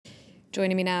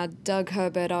Joining me now, Doug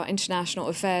Herbert, our international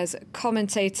affairs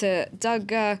commentator.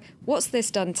 Doug, what's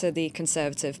this done to the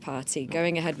Conservative Party,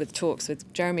 going ahead with talks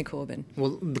with Jeremy Corbyn?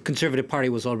 Well, the Conservative Party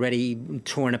was already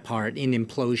torn apart, in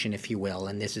implosion, if you will,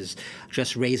 and this is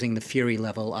just raising the fury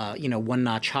level, one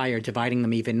notch higher, dividing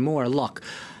them even more. Look,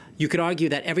 you could argue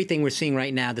that everything we're seeing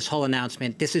right now, this whole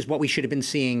announcement, this is what we should have been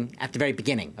seeing at the very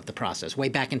beginning of the process, way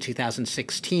back in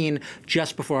 2016,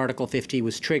 just before Article 50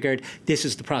 was triggered. This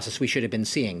is the process we should have been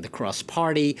seeing, the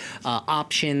cross-party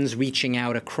options, reaching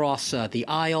out across the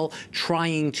aisle,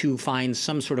 trying to find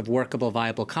some sort of workable,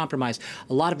 viable compromise.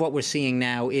 A lot of what we're seeing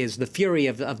now is the fury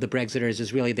of the Brexiters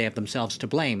is really they have themselves to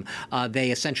blame.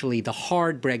 They essentially, the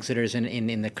hard Brexiters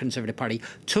in the Conservative Party,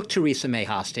 took Theresa May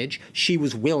hostage. She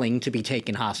was willing to be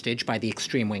taken hostage by the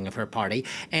extreme wing of her party,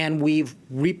 and we've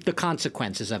reaped the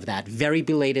consequences of that very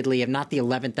belatedly, if not the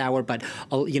 11th hour, but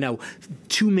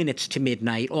 2 minutes to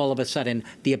midnight, all of a sudden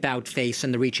the about face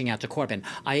and the reaching out to Corbyn.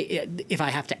 If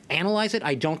I have to analyze it,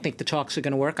 I don't think the talks are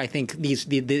going to work. I think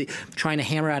the trying to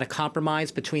hammer out a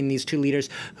compromise between these two leaders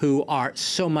who are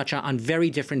so much on very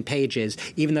different pages,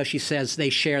 even though she says they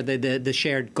share the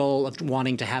shared goal of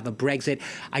wanting to have a Brexit,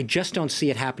 I just don't see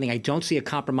it happening. I don't see a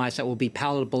compromise that will be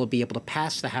palatable, be able to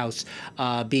pass the House,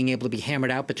 being able to be hammered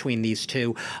out between these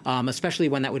two, especially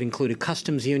when that would include a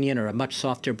customs union or a much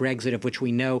softer Brexit, of which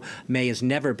we know May has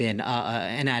never been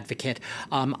an advocate.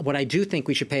 What I do think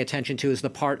we should pay attention to is the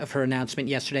part of her announcement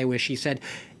yesterday where she said,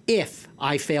 if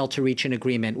I fail to reach an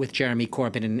agreement with Jeremy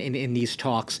Corbyn in these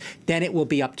talks, then it will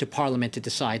be up to Parliament to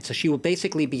decide. So she will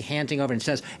basically be handing over and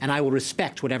says, and I will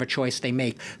respect whatever choice they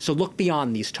make. So look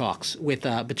beyond these talks with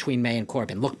between May and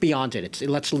Corbyn. Look beyond it.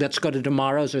 Let's go to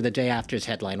tomorrow's or the day after's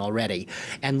headline already,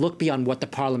 and look beyond what the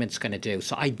Parliament's going to do.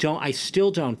 So I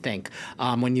still don't think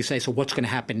when you say, so what's going to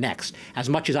happen next? As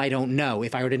much as I don't know,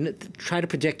 if I were to try to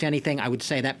predict anything, I would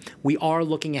say that we are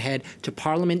looking ahead to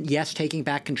Parliament, yes, taking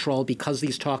back control because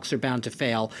these talks are bound to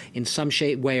fail in some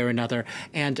shape, way or another,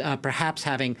 and perhaps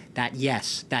having that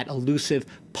yes, that elusive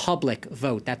public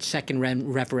vote, that second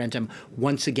referendum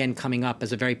once again coming up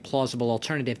as a very plausible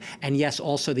alternative. And yes,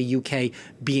 also the UK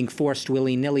being forced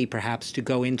willy-nilly perhaps to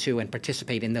go into and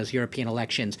participate in those European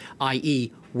elections,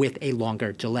 i.e. with a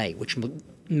longer delay, which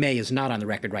May is not on the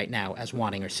record right now as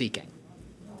wanting or seeking.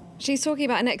 She's talking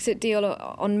about an exit deal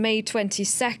on May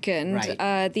 22nd.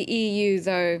 Right. The EU,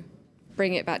 though,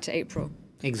 bring it back to April.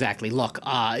 Exactly. Look,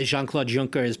 Jean-Claude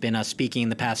Juncker has been speaking in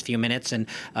the past few minutes, and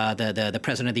the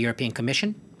president of the European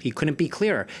Commission, he couldn't be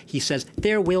clearer. He says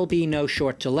there will be no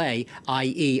short delay,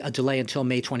 i.e. a delay until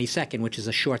May 22nd, which is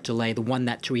a short delay, the one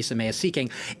that Theresa May is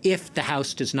seeking, if the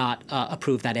House does not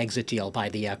approve that exit deal by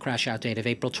the crash-out date of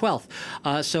April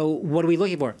 12th. So what are we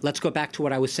looking for? Let's go back to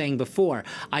what I was saying before.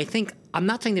 I'm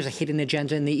not saying there's a hidden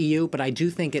agenda in the EU, but I do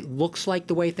think it looks like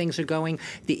the way things are going,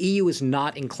 the EU is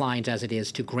not inclined, as it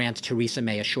is, to grant Theresa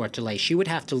May a short delay. She would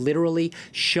have to literally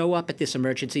show up at this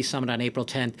emergency summit on April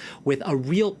 10th with a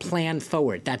real plan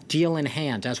forward, that deal in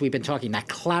hand, as we've been talking, that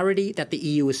clarity that the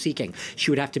EU is seeking.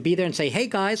 She would have to be there and say, hey,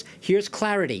 guys, here's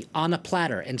clarity on a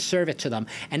platter, and serve it to them.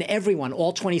 And everyone,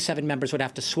 all 27 members, would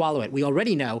have to swallow it. We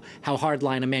already know how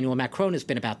hardline Emmanuel Macron has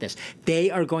been about this.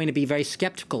 They are going to be very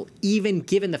skeptical, even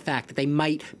given the fact that they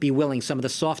might be willing, some of the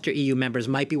softer EU members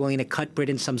might be willing to cut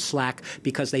Britain some slack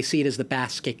because they see it as the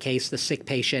basket case, the sick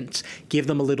patients, give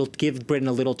Britain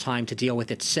a little time to deal with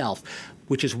itself,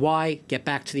 which is why, get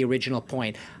back to the original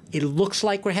point, it looks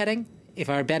like we're heading, if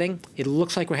I were betting, it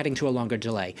looks like we're heading to a longer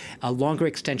delay, a longer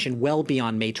extension well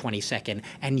beyond May 22nd.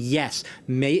 And yes,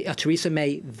 Theresa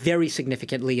May very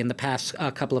significantly in the past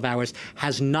couple of hours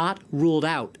has not ruled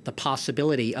out the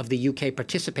possibility of the UK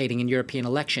participating in European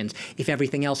elections if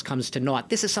everything else comes to naught.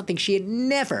 This is something she had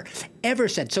never, ever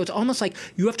said. So it's almost like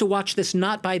you have to watch this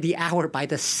not by the hour, by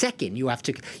the second. You have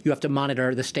to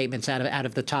monitor the statements out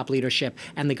of the top leadership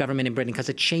and the government in Britain because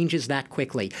it changes that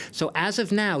quickly. So as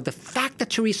of now, the fact that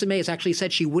Theresa May is actually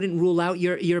said she wouldn't rule out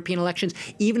European elections,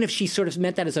 even if she sort of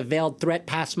meant that as a veiled threat,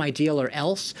 pass my deal or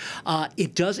else,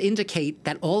 it does indicate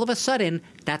that all of a sudden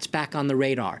that's back on the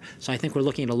radar. So I think we're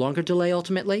looking at a longer delay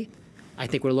ultimately. I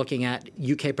think we're looking at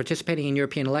UK participating in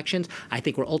European elections. I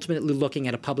think we're ultimately looking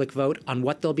at a public vote on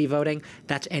what they'll be voting.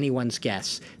 That's anyone's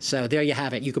guess. So there you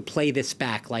have it. You could play this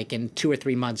back like in 2 or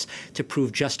 3 months to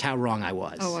prove just how wrong I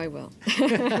was. Oh, I will.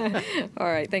 All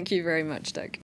right. Thank you very much, Doug.